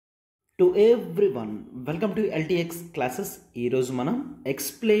To everyone welcome to LTX classes. ఈరోజు మనం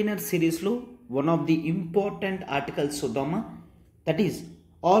explainer సిరీస్లో one of the important articles చూద్దామా. That is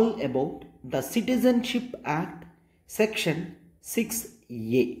all about the citizenship act section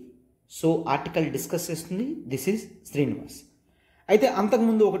 6A. So article discuss చేస్తుంది this is Srinivas. అయితే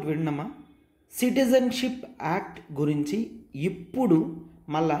అంతకుముందు ఒకటి విన్నామా, citizenship act గురించి ఇప్పుడు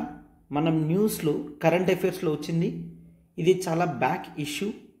మళ్ళా మనం న్యూస్లో కరెంట్ అఫైర్స్లో వచ్చింది. ఇది చాలా బ్యాక్ ఇష్యూ,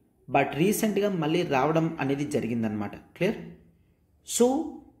 బట్ రీసెంట్గా మళ్ళీ రావడం అనేది జరిగిందనమాట. క్లియర్? సో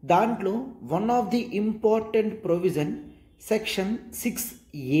దాంట్లో one of the important provision section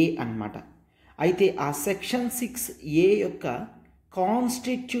 6A అన్నమాట. అయితే ఆ సెక్షన్ 6A యొక్క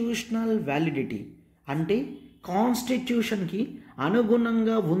కాన్స్టిట్యూషనల్ వ్యాలిడిటీ అంటే కాన్స్టిట్యూషన్కి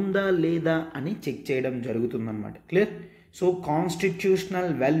అనుగుణంగా ఉందా లేదా అని చెక్ చేయడం జరుగుతుందన్నమాట. క్లియర్? సో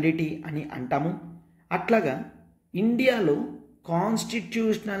కాన్స్టిట్యూషనల్ వ్యాలిడిటీ అని అంటాము. అట్లాగా ఇండియాలో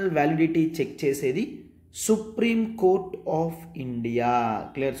కాన్స్టిట్యూషనల్ వ్యాలిడిటీ చెక్ చేసేది supreme court of India.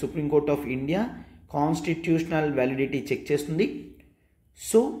 Clear? Supreme court of India constitutional validity check చేస్తుంది.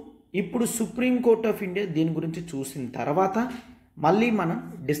 సో ఇప్పుడు సుప్రీం కోర్ట్ ఆఫ్ ఇండియా దీని గురించి చూసిన తర్వాత మళ్ళీ మనం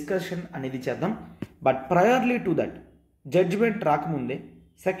డిస్కషన్ అనేది చేద్దాం. బట్ ప్రయర్లీ టు దట్, జడ్జిమెంట్ రాకముందే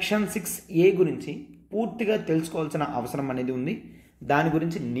సెక్షన్ 6A గురించి పూర్తిగా తెలుసుకోవాల్సిన అవసరం అనేది ఉంది. దాని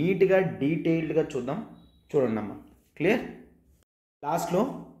గురించి నీట్గా డీటెయిల్డ్గా చూడండి అమ్మా. క్లియర్? లాస్ట్లో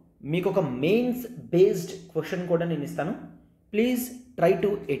మీకు ఒక మెయిన్స్ బేస్డ్ క్వశ్చన్ కూడా నేను ఇస్తాను. Please try to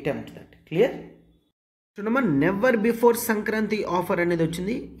attempt that. Clear? చూడమ్మా, నెవర్ బిఫోర్ సంక్రాంతి ఆఫర్ అనేది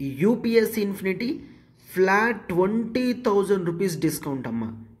వచ్చింది. UPSC infinity flat 20,000 rupees discount అమ్మా.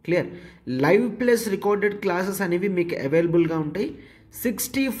 Clear? Live plus recorded classes అనేవి మీకు అవైలబుల్గా ఉంటాయి.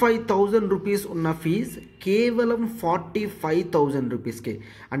 65,000 రూపీస్ ఉన్న ఫీజ్ కేవలం 45,000 రూపీస్కే,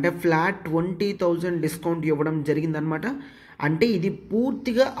 అంటే ఫ్లాట్ 20,000 డిస్కౌంట్ ఇవ్వడం జరిగిందనమాట. అంటే ఇది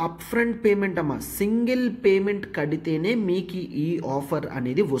పూర్తిగా అప్ ఫ్రంట్ పేమెంట్ అమ్మా. సింగిల్ పేమెంట్ కడితేనే మీకు ఈ ఆఫర్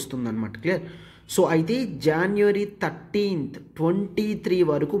అనేది వస్తుందన్నమాట. క్లియర్? సో అయితే January 13th 23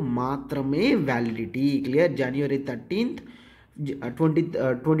 వరకు మాత్రమే వ్యాలిడిటీ. క్లియర్? January 13th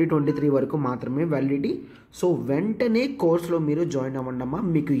 2023 వరకు మాత్రమే వ్యాలిడిటీ. సో వెంటనే కోర్సులో మీరు జాయిన్ అవ్వండి అమ్మా.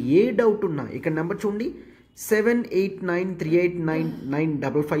 మీకు ఏ డౌట్ ఉన్నా ఇక్కడ నెంబర్ చూడండి,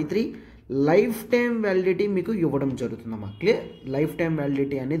 7893899553. లైఫ్ టైం వ్యాలిడిటీ మీకు ఇవ్వడం జరుగుతుందమ్మా. క్లియర్? లైఫ్ టైం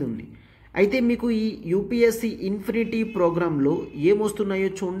వ్యాలిడిటీ అనేది ఉంది. అయితే మీకు ఈ UPSC ఇన్ఫినిటీ ప్రోగ్రాంలో ఏమొస్తున్నాయో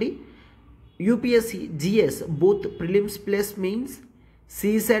చూడండి. UPSC GS both prelims plus mains,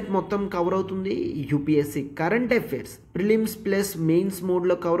 CSAT మొత్తం కవర్ అవుతుంది. UPSC current affairs prelims plus mains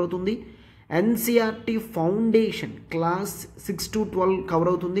మోడ్లో కవర్ అవుతుంది. NCERT foundation class 6 to 12 cover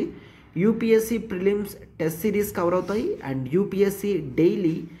అవుతుంది. UPSC prelims test series cover అవుతాయి. And UPSC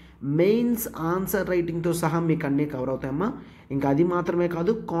daily mains answer రైటింగ్తో సహా మీకు అన్నీ కవర్ అవుతాయమ్మా. ఇంకా అది మాత్రమే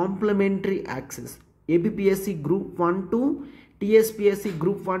కాదు, complementary access APPSC group 1-2, TSPSC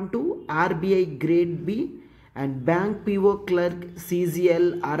group 1-2, RBI grade B and bank PO clerk, CGL,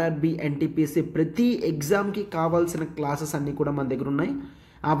 RRB, NTPC ప్రతి ఎగ్జామ్కి కావాల్సిన క్లాసెస్ అన్నీ కూడా మన దగ్గర ఉన్నాయి.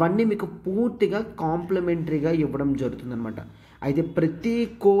 అవన్నీ మీకు పూర్తిగా కాంప్లిమెంటరీగా ఇవ్వడం జరుగుతుందన్నమాట. అయితే ప్రతి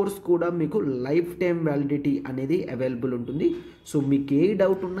కోర్స్ కూడా మీకు లైఫ్ టైం వ్యాలిడిటీ అనేది అవైలబుల్ ఉంటుంది. సో మీకు ఏ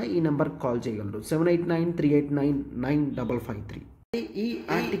డౌట్ ఉన్నా ఈ నెంబర్కి కాల్ చేయగలరు, 7893899553. ఈ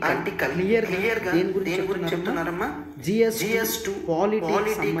ఆర్టికల్ క్లియర్ దేని గురించి చెప్తున్నారమ్మా? GS2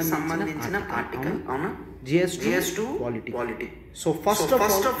 పాలిటిక్స్ సంబంధించిన ఆర్టికల్. అవునా? GS2 polity. So first of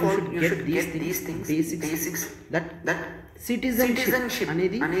all you should get these things basics that citizenship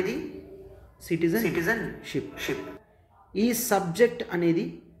అనేది సిటిజన్షిప్ ఈ సబ్జెక్ట్ అనేది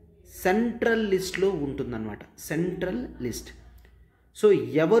సెంట్రల్ లిస్ట్లో ఉంటుందన్నమాట. Central list. సో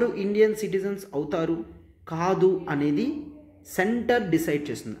ఎవరు ఇండియన్ సిటిజన్స్ అవుతారు కాదు అనేది సెంటర్ డిసైడ్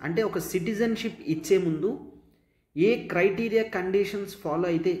చేస్తుంది. అంటే ఒక సిటిజన్షిప్ ఇచ్చే ముందు ఏ క్రైటీరియా కండిషన్స్ ఫాలో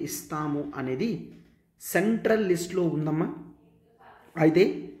అయితే ఇస్తాము అనేది సెంట్రల్ లిస్ట్లో ఉందమ్మా. అయితే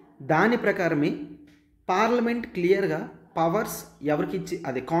దాని ప్రకారమే పార్లమెంట్ క్లియర్గా పవర్స్ ఎవరికి ఇచ్చి,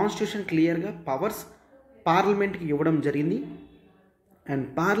 అదే కాన్స్టిట్యూషన్ క్లియర్గా పవర్స్ పార్లమెంట్కి ఇవ్వడం జరిగింది. And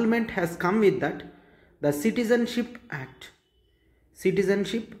parliament has come with that the citizenship act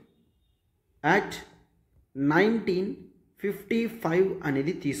 1955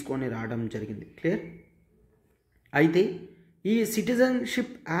 అనేది తీసుకొని రావడం జరిగింది. క్లియర్? అయితే ఈ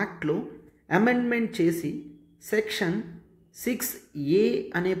సిటిజన్షిప్ యాక్ట్లో అమెండ్మెంట్ చేసి సెక్షన్ 6A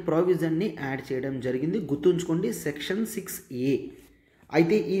అనే ప్రొవిజన్ని యాడ్ చేయడం జరిగింది. గుర్తుంచుకోండి, సెక్షన్ 6A.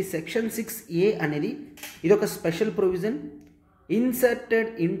 అయితే ఈ సెక్షన్ 6A అనేది ఇదొక special provision inserted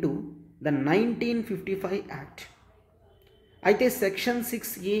into the 1955 act. అయితే సెక్షన్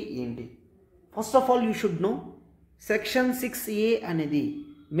 6A ఏంటి? First of all you should know, section 6A అనేది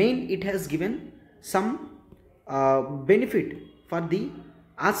main it has given some benefit for the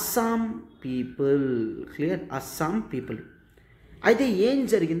Assam people. Clear, Assam people. అయితే ఏం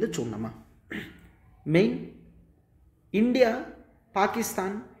జరిగిందో చూడమ్మా. మెయిన్ ఇండియా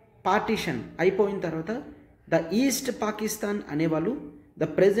పాకిస్తాన్ పార్టీషన్ అయిపోయిన తర్వాత ద ఈస్ట్ పాకిస్తాన్ అనేవాళ్ళు the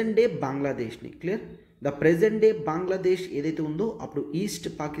present day బంగ్లాదేశ్ని, clear, the present day Bangladesh ఏదైతే ఉందో అప్పుడు ఈస్ట్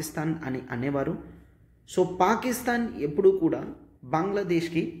పాకిస్తాన్ అని అనేవారు. సో పాకిస్తాన్ ఎప్పుడూ కూడా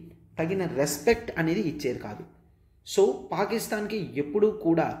బంగ్లాదేశ్కి తగిన రెస్పెక్ట్ అనేది ఇచ్చేది కాదు. సో పాకిస్తాన్కి ఎప్పుడూ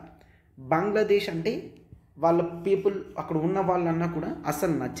కూడా బంగ్లాదేశ్ అంటే వాళ్ళ పీపుల్ అక్కడ ఉన్న వాళ్ళన్నా కూడా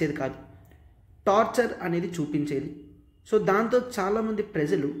అసలు నచ్చేది కాదు, టార్చర్ అనేది చూపించేది. సో దాంతో చాలామంది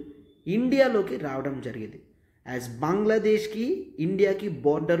ప్రజలు ఇండియాలోకి రావడం జరిగేది. యాజ్ బంగ్లాదేశ్కి ఇండియాకి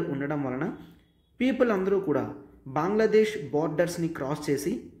బోర్డర్ ఉండడం వలన పీపుల్ అందరూ కూడా బంగ్లాదేశ్ బోర్డర్స్ని క్రాస్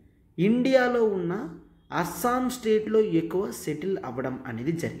చేసి ఇండియాలో ఉన్న అస్సాం స్టేట్లో ఎక్కువ సెటిల్ అవ్వడం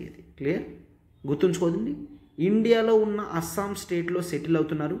అనేది జరిగేది. క్లియర్, గుర్తుంచుకోదండి, ఇండియాలో ఉన్న అస్సాం స్టేట్లో సెటిల్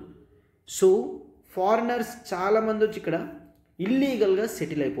అవుతున్నారు. సో ఫారినర్స్ చాలామంది వచ్చి ఇక్కడ ఇల్లీగల్గా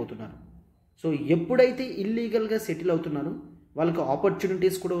సెటిల్ అయిపోతున్నారు. సో ఎప్పుడైతే ఇల్లీగల్గా సెటిల్ అవుతున్నారో వాళ్ళకి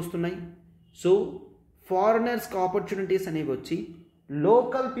ఆపర్చునిటీస్ కూడా వస్తున్నాయి. సో ఫారినర్స్కి ఆపర్చునిటీస్ అనేవి వచ్చి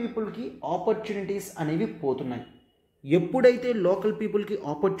లోకల్ పీపుల్కి ఆపర్చునిటీస్ అనేవి పోతున్నాయి. ఎప్పుడైతే లోకల్ పీపుల్కి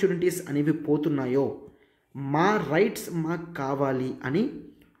ఆపర్చునిటీస్ అనేవి పోతున్నాయో మా రైట్స్ మాకు కావాలి అని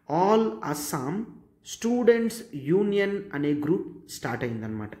ఆల్ అస్సాం స్టూడెంట్స్ యూనియన్ అనే గ్రూప్ స్టార్ట్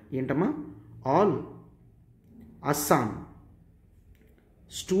అయిందనమాట. ఏంటమ్మా? All Assam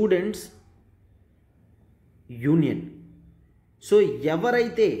students union. So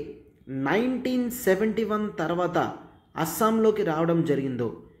ఎవరైతే 1971 తర్వాత అస్సాంలోకి రావడం జరిగిందో,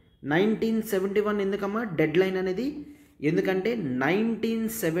 1971 ఎందుకమ్మా డెడ్ లైన్ అనేది? ఎందుకంటే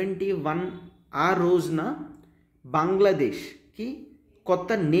 1971 ఆ రోజున బంగ్లాదేశ్కి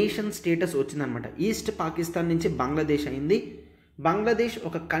కొత్త నేషన్ స్టేటస్ వచ్చిందనమాట. ఈస్ట్ పాకిస్తాన్ నుంచి బంగ్లాదేశ్ అయింది. బంగ్లాదేశ్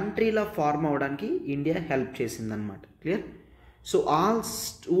ఒక కంట్రీలా ఫార్మ్ అవ్వడానికి ఇండియా హెల్ప్ చేసిందనమాట. Clear. So all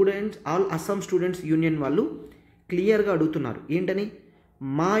Assam students union వాళ్ళు క్లియర్గా అడుగుతున్నారు ఏంటని,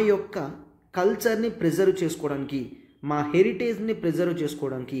 మా యొక్క కల్చర్ని ప్రిజర్వ్ చేసుకోవడానికి, మా హెరిటేజ్ని ప్రిజర్వ్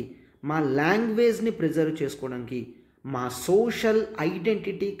చేసుకోవడానికి, మా లాంగ్వేజ్ని ప్రిజర్వ్ చేసుకోవడానికి, మా సోషల్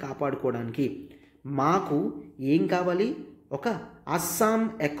ఐడెంటిటీ కాపాడుకోవడానికి మాకు ఏం కావాలి? ఒక అస్సాం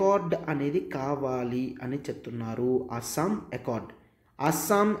అకార్డ్ అనేది కావాలి అని చెప్తున్నారు. అస్సాం అకార్డ్.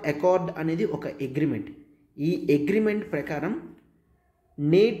 అస్సాం అకార్డ్ అనేది ఒక అగ్రిమెంట్. ఈ అగ్రిమెంట్ ప్రకారం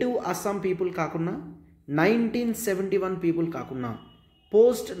నేటివ్ అస్సాం పీపుల్ కాకుండా 1971 పీపుల్ కాకుండా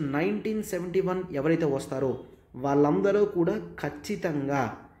పోస్ట్ 1971 ఎవరైతే వస్తారో వాళ్ళందరూ కూడా ఖచ్చితంగా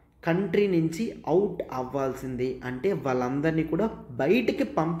కంట్రీ నుంచి అవుట్ అవ్వాల్సిందే. అంటే వాళ్ళందరినీ కూడా బయటికి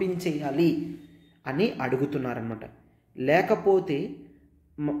పంపించేయాలి అని అడుగుతున్నారనమాట. లేకపోతే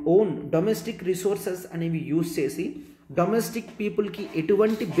ఓన్ డొమెస్టిక్ రిసోర్సెస్ అనేవి యూజ్ చేసి డొమెస్టిక్ పీపుల్కి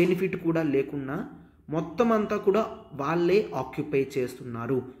ఎటువంటి బెనిఫిట్ కూడా లేకుండా మొత్తం అంతా కూడా వాళ్ళే ఆక్యుపై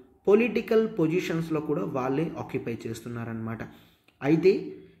చేస్తున్నారు. పొలిటికల్ పొజిషన్స్లో కూడా వాళ్ళే ఆక్యుపై చేస్తున్నారనమాట. అయితే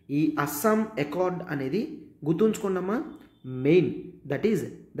ఈ అస్సాం అకార్డ్ అనేది గుర్తుంచుకున్నామా, main that is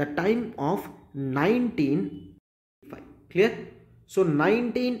the time of 1985. Clear. So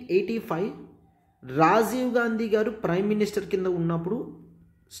 1985 Rajiv Gandhi గారు ప్రైమ్ మినిస్టర్ కింద ఉన్నప్పుడు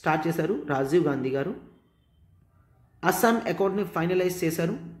స్టార్ట్ చేశారు. రాజీవ్ గాంధీ గారు అస్సాం అకార్డ్ని ఫైనలైజ్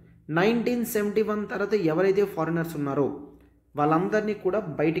చేశారు. 1971 తర్వాత ఎవరైతే ఫారినర్స్ ఉన్నారో వాళ్ళందరినీ కూడా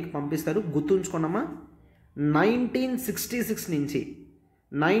బయటికి పంపిస్తారు. గుర్తుంచుకున్నామా, 1966 నుంచి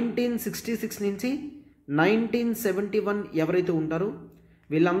 1971 ఎవరైతే ఉంటారో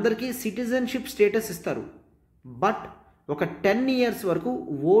వీళ్ళందరికీ సిటిజన్షిప్ స్టేటస్ ఇస్తారు. బట్ ఒక 10 years వరకు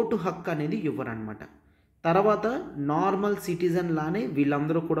ఓటు హక్కు అనేది ఇవ్వరనమాట. తర్వాత నార్మల్ సిటిజన్ లానే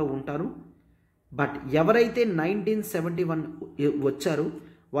వీళ్ళందరూ కూడా ఉంటారు. బట్ ఎవరైతే 1971 వచ్చారో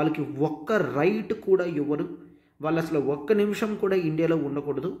వాళ్ళకి ఒక్క రైట్ కూడా ఇవ్వరు. వాళ్ళు అసలు ఒక్క నిమిషం కూడా ఇండియాలో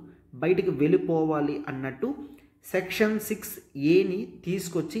ఉండకూడదు, బయటికి వెళ్ళిపోవాలి అన్నట్టు సెక్షన్ 6A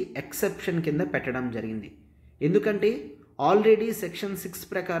తీసుకొచ్చి ఎక్సెప్షన్ కింద పెట్టడం జరిగింది. ఎందుకంటే ఆల్రెడీ సెక్షన్ 6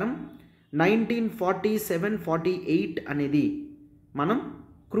 ప్రకారం 1947-48 అనేది మనం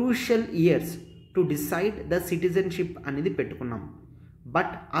crucial years to decide the citizenship అనేది పెట్టుకున్నాం.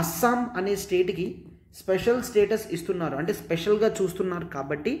 బట్ అస్సాం అనే స్టేట్కి స్పెషల్ స్టేటస్ ఇస్తున్నారు, అంటే స్పెషల్గా చూస్తున్నారు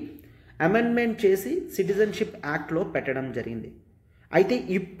కాబట్టి అమెండ్మెంట్ చేసి సిటిజన్షిప్ యాక్ట్లో పెట్టడం జరిగింది. అయితే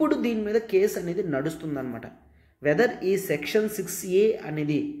ఇప్పుడు దీని మీద కేసు అనేది నడుస్తుందన్నమాట. వెదర్ ఈ సెక్షన్ 6A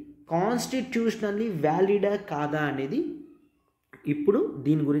అనేది కాన్స్టిట్యూషనల్లీ వ్యాలిడా కాదా అనేది ఇప్పుడు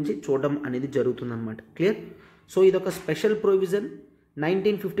దీని గురించి చూడడం అనేది జరుగుతుందన్నమాట. క్లియర్. సో ఇదొక స్పెషల్ ప్రొవిజన్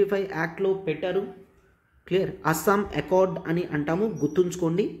 1955 యాక్ట్లో పెట్టారు. క్లియర్. అస్సాం అకార్డ్ అని అంటాము,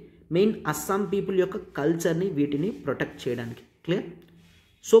 గుర్తుంచుకోండి. మెయిన్ అస్సాం పీపుల్ యొక్క కల్చర్ని వీటిని ప్రొటెక్ట్ చేయడానికి. క్లియర్.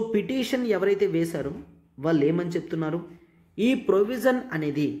 సో పిటిషన్ ఎవరైతే వేశారో వాళ్ళు ఏమని చెప్తున్నారు, ఈ ప్రొవిజన్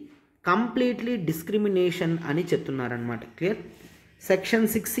అనేది కంప్లీట్లీ డిస్క్రిమినేషన్ అని చెప్తున్నారనమాట. క్లియర్. సెక్షన్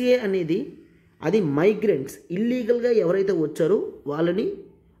 6A అనేది అది మైగ్రెంట్స్ ఇల్లీగల్గా ఎవరైతే వచ్చారో వాళ్ళని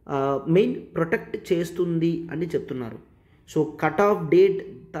మెయిన్ ప్రొటెక్ట్ చేస్తుంది అని చెప్తున్నారు. సో కట్ ఆఫ్ డేట్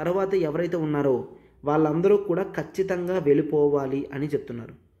తర్వాత ఎవరైతే ఉన్నారో వాళ్ళందరూ కూడా ఖచ్చితంగా వెళ్ళిపోవాలి అని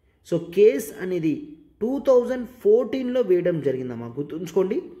చెప్తున్నారు. సో కేస్ అనేది 2014లో వేయడం జరిగిందమ్మా,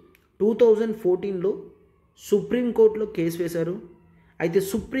 గుర్తుంచుకోండి. 2014లో సుప్రీంకోర్టులో కేసు వేశారు. అయితే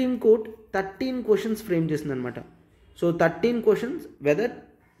సుప్రీంకోర్టు 13 క్వశ్చన్స్ ఫ్రేమ్ చేసిందనమాట. So 13 questions weather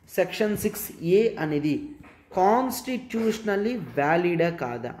section 6A అనేది కాన్స్టిట్యూషనల్లీ వ్యాలిడా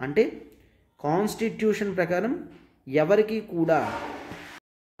కాదా, అంటే కాన్స్టిట్యూషన్ ప్రకారం ఎవరికి కూడా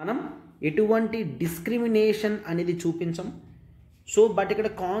మనం ఎటువంటి డిస్క్రిమినేషన్ అనేది చూపించం. సో బట్ ఇక్కడ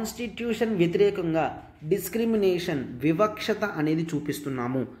కాన్స్టిట్యూషన్ వ్యతిరేకంగా డిస్క్రిమినేషన్ వివక్షత అనేది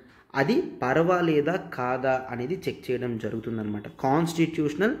చూపిస్తున్నాము, అది పర్వాలేదా కాదా అనేది చెక్ చేయడం జరుగుతుందన్నమాట.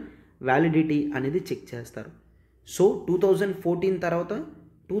 కాన్స్టిట్యూషనల్ వ్యాలిడిటీ అనేది చెక్ చేస్తారు. సో 2014 తర్వాత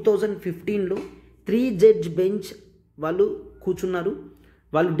 2015లో 3 జడ్జ్ బెంచ్ వాళ్ళు కూర్చున్నారు.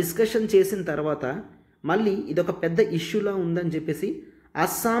 వాళ్ళు డిస్కషన్ చేసిన తర్వాత మళ్ళీ ఇదొక పెద్ద ఇష్యూలా ఉందని చెప్పేసి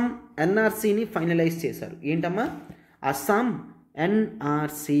అస్సాం ఎన్ఆర్సీని ఫైనలైజ్ చేశారు. ఏంటమ్మా, అస్సాం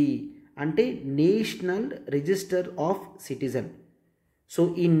ఎన్ఆర్సీ అంటే national register of citizen. So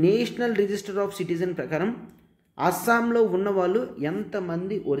ఈ నేషనల్ రిజిస్టర్ ఆఫ్ సిటిజన్ ప్రకారం అస్సాంలో ఉన్న వాళ్ళు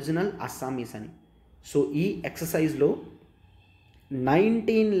ఎంతమంది ఒరిజినల్ అస్సామీస్ అని. సో ఈ ఎక్సర్సైజ్లో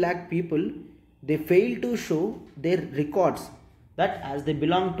 19 lakh people they fail to show there records that as they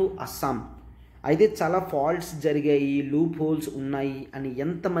belong to Assam. అయితే చాలా ఫాల్ట్స్ జరిగాయి, లూప్ హోల్స్ ఉన్నాయి అని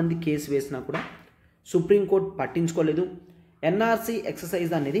ఎంతమంది కేసు వేసినా కూడా సుప్రీంకోర్టు పట్టించుకోలేదు. ఎన్ఆర్సీ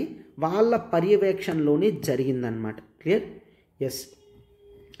ఎక్సర్సైజ్ అనేది వాళ్ళ పర్యవేక్షణలోనే జరిగిందనమాట. క్లియర్. ఎస్.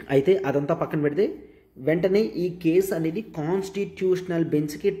 అయితే అదంతా పక్కన పెడితే వెంటనే ఈ కేసు అనేది కాన్స్టిట్యూషనల్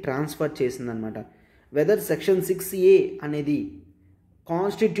బెంచ్కి ట్రాన్స్ఫర్ చేసిందనమాట. వెదర్ సెక్షన్ 6A అనేది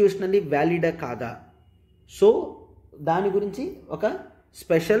కాన్స్టిట్యూషనల్లీ వ్యాలిడా కాదా. సో దాని గురించి ఒక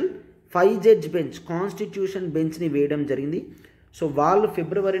స్పెషల్ 5 జడ్జ్ బెంచ్ కాన్స్టిట్యూషన్ బెంచ్ని వేయడం జరిగింది. సో వాళ్ళు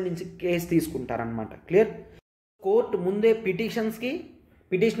ఫిబ్రవరి నుంచి కేసు తీసుకుంటారనమాట. క్లియర్. కోర్టు ముందే పిటిషనర్స్కి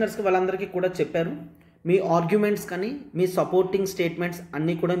వాళ్ళందరికీ కూడా చెప్పారు, మీ ఆర్గ్యుమెంట్స్ కానీ మీ సపోర్టింగ్ స్టేట్మెంట్స్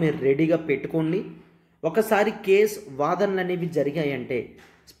అన్నీ కూడా మీరు రెడీగా పెట్టుకోండి. ఒకసారి కేసు వాదనలు అనేవి జరిగాయంటే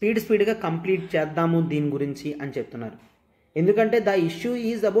స్పీడ్గా కంప్లీట్ చేద్దాము దీని గురించి అని చెప్తున్నారు. ఎందుకంటే the issue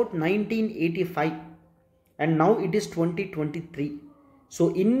is about 1985 and now it is 2023. So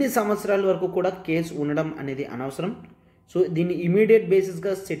ఇన్ని సంవత్సరాల వరకు కూడా కేసు ఉండడం అనేది అనవసరం. సో దీన్ని ఇమీడియట్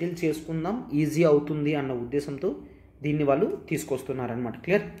బేసిస్గా సెటిల్ చేసుకుందాం, ఈజీ అవుతుంది అన్న ఉద్దేశంతో దీన్ని వాళ్ళు తీసుకొస్తున్నారనమాట.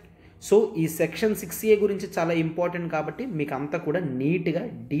 క్లియర్. సో ఈ సెక్షన్ 6A గురించి చాలా ఇంపార్టెంట్ కాబట్టి మీకు అంతా కూడా నీట్గా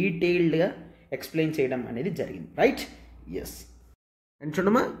డీటెయిల్డ్గా ఎక్స్ప్లెయిన్ చేయడం అనేది జరిగింది. రైట్. ఎస్. అండ్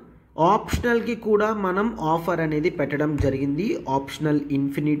చూడమ్మా, ఆప్షనల్కి కూడా మనం ఆఫర్ అనేది పెట్టడం జరిగింది. Optional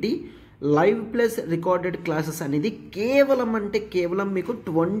infinity live plus recorded classes అనేది కేవలం మీకు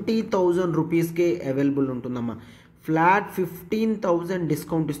 20,000 రూపీస్కే అవైలబుల్ ఉంటుందమ్మా. ఫ్లాట్ 15,000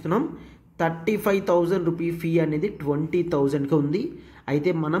 డిస్కౌంట్ ఇస్తున్నాం. 35,000 రూపీ ఫీ అనేది 20,000కి ఉంది. అయితే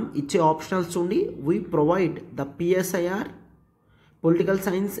మనం ఇచ్చే ఆప్షనల్స్ చూడండి. We provide the PSIR, political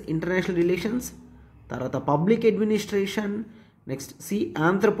science, international relations, తర్వాత public administration, next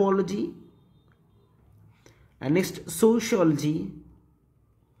anthropology, and next sociology,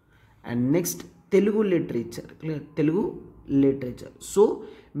 and next Telugu literature. Clear. Telugu literature. So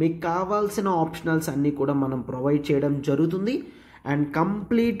మీకు కావాల్సిన ఆప్షనల్స్ అన్నీ కూడా మనం ప్రొవైడ్ చేయడం జరుగుతుంది. అండ్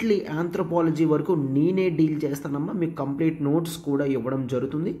కంప్లీట్లీ ఆంథ్రోపాలజీ వరకు నేనే డీల్ చేస్తానమ్మా. మీకు కంప్లీట్ నోట్స్ కూడా ఇవ్వడం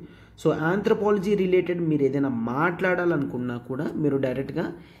జరుగుతుంది. సో ఆంథ్రోపాలజీ రిలేటెడ్ మీరు ఏదైనా మాట్లాడాలనుకున్నా కూడా మీరు డైరెక్ట్గా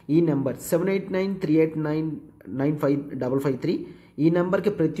ఈ నెంబర్ 7893899553 ఈ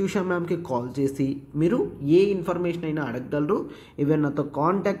నెంబర్కి ప్రత్యూష మ్యామ్కి కాల్ చేసి మీరు ఏ ఇన్ఫర్మేషన్ అయినా అడగగలరు. ఈవెన్ నాతో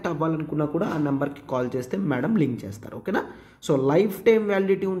కాంటాక్ట్ అవ్వాలనుకున్నా కూడా ఆ నెంబర్కి కాల్ చేస్తే మేడం లింక్ చేస్తారు. ఓకేనా. సో లైఫ్ టైం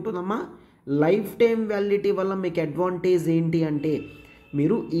వ్యాలిడిటీ ఉంటుందమ్మా. లైఫ్ టైం వ్యాలిడిటీ వల్ల మీకు అడ్వాంటేజ్ ఏంటి అంటే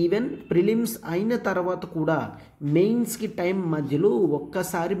మీరు ఈవెన్ ప్రిలిమ్స్ అయిన తర్వాత కూడా మెయిన్స్కి టైం మధ్యలో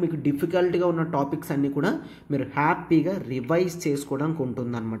ఒక్కసారి మీకు డిఫికల్ట్గా ఉన్న టాపిక్స్ అన్నీ కూడా మీరు హ్యాపీగా రివైజ్ చేసుకోవడానికి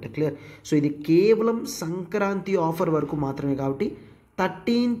ఉంటుందన్నమాట. క్లియర్. సో ఇది కేవలం సంక్రాంతి ఆఫర్ వరకు మాత్రమే కాబట్టి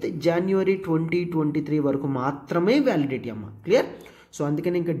 13th January 2023 వరకు మాత్రమే వ్యాలిడిటీ అమ్మ. క్లియర్. సో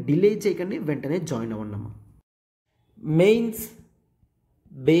అందుకని ఇంకా డిలే చేయకండి, వెంటనే జాయిన్ అవ్వండి అమ్మ. Mains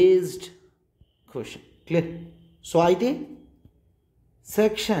based question. Clear. So అయితే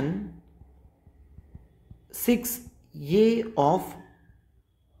section 6A of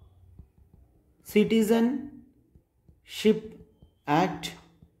Citizenship Act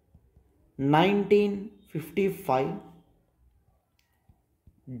 1955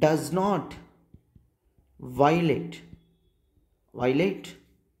 does not violate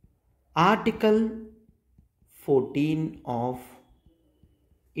Article 14 of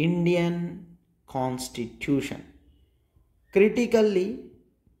Indian Constitution. Critically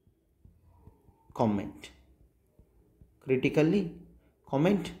comment.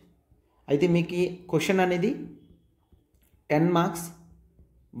 అయితే మీకు ఈ క్వశ్చన్ అనేది 10 మార్క్స్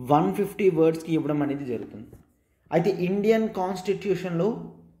 150 వర్డ్స్కి ఇవ్వడం అనేది జరుగుతుంది. అయితే ఇండియన్ కాన్స్టిట్యూషన్లో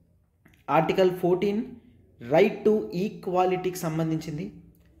ఆర్టికల్ 14 రైట్ టు ఈక్వాలిటీకి సంబంధించింది.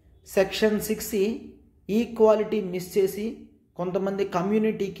 సెక్షన్ 6 ఈక్వాలిటీ మిస్ చేసి కొంతమంది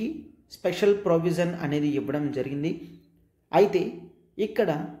కమ్యూనిటీకి స్పెషల్ ప్రొవిజన్ అనేది ఇవ్వడం జరిగింది. అయితే ఇక్కడ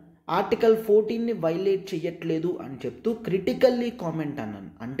ఆర్టికల్ 14ని వైలేట్ చేయట్లేదు అని చెప్తూ క్రిటికల్లీ కామెంట్ అన్నాను.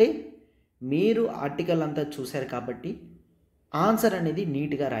 అంటే మీరు ఆర్టికల్ అంతా చూశారు కాబట్టి ఆన్సర్ అనేది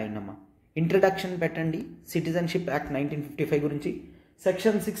నీట్గా రాయండమ్మా. ఇంట్రడక్షన్ పెట్టండి, సిటిజన్షిప్ యాక్ట్ 1955 గురించి,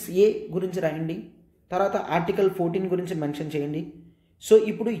 సెక్షన్ 6A గురించి రాయండి, తర్వాత ఆర్టికల్ 14 గురించి మెన్షన్ చేయండి. సో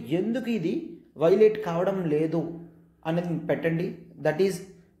ఇప్పుడు ఎందుకు ఇది వైలేట్ కావడం లేదు అనేది పెట్టండి. దట్ ఈజ్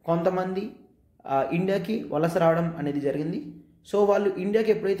కొంతమంది ఇండియాకి వలస రావడం అనేది జరిగింది. సో వాళ్ళు ఇండియాకి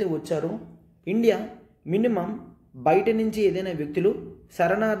ఎప్పుడైతే వచ్చారో ఇండియా మినిమం బయట నుంచి ఏదైనా వ్యక్తులు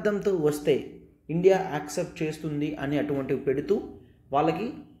శరణార్థంతో వస్తే ఇండియా యాక్సెప్ట్ చేస్తుంది అని అటువంటివి పెడుతూ వాళ్ళకి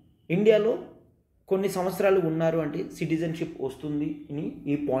ఇండియాలో కొన్ని సంవత్సరాలు ఉన్నారు అంటే సిటిజన్షిప్ వస్తుంది అని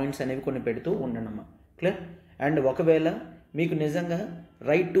ఈ పాయింట్స్ అనేవి కొన్ని పెడుతూ ఉండనమ్మా. క్లియర్? అండ్ ఒకవేళ మీకు నిజంగా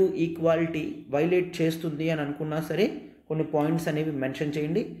రైట్ టు ఈక్వాలిటీ వైలేట్ చేస్తుంది అని అనుకున్నా సరే కొన్ని పాయింట్స్ అనేవి మెన్షన్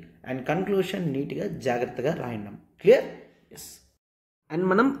చేయండి అండ్ కన్క్లూషన్ నీట్గా జాగ్రత్తగా రాయండి. క్లియర్? ఎస్. అండ్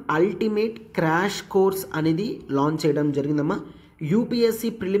మనం అల్టిమేట్ క్రాష్ కోర్స్ అనేది లాంచ్ చేయడం జరిగిందమ్మా. యూపీఎస్సీ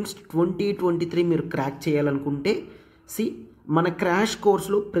ప్రిలిమ్స్ 2023 మీరు క్రాక్ చేయాలనుకుంటే మన క్రాష్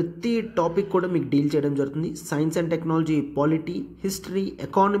కోర్స్లో ప్రతి టాపిక్ కూడా మీకు డీల్ చేయడం జరుగుతుంది. Science and technology, polity, history,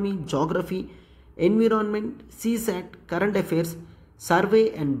 economy, geography, environment, CSAT, current affairs, survey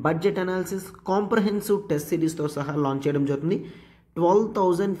and budget analysis, comprehensive test సిరీస్తో సహా లాంచ్ చేయడం జరుగుతుంది.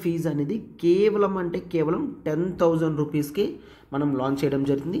 12,000 ఫీజు అనేది కేవలం 10,000 రూపీస్కే మనం లాంచ్ చేయడం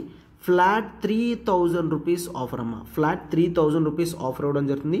జరుగుతుంది. ఫ్లాట్ 3,000 రూపీస్ ఆఫర్ అమ్మ. ఫ్లాట్ 3,000 రూపీస్ ఆఫర్ అవ్వడం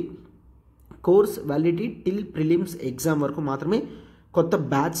జరుగుతుంది. Course validity till prelims exam వరకు మాత్రమే. కొత్త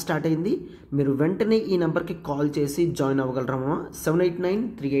బ్యాచ్ స్టార్ట్ అయింది. మీరు వెంటనే ఈ నెంబర్కి కాల్ చేసి జాయిన్ అవ్వగలరమ్మా.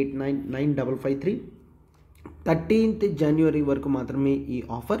 7893899553. 13th జనవరి వరకు మాత్రమే ఈ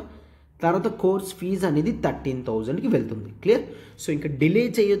ఆఫర్. తర్వాత కోర్స్ ఫీజు అనేది 13,000కి వెళ్తుంది. క్లియర్? సో ఇంకా డిలే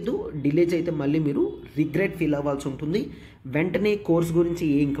చేయొద్దు. డిలే చేస్తే మళ్ళీ మీరు రిగ్రెట్ ఫీల్ అవ్వాల్సి ఉంటుంది. వెంటనే కోర్స్ గురించి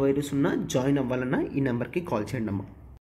ఏ ఎంక్వైరీస్ ఉన్నా జాయిన్ అవ్వాలన్నా ఈ నెంబర్కి కాల్ చేయండి అమ్మా.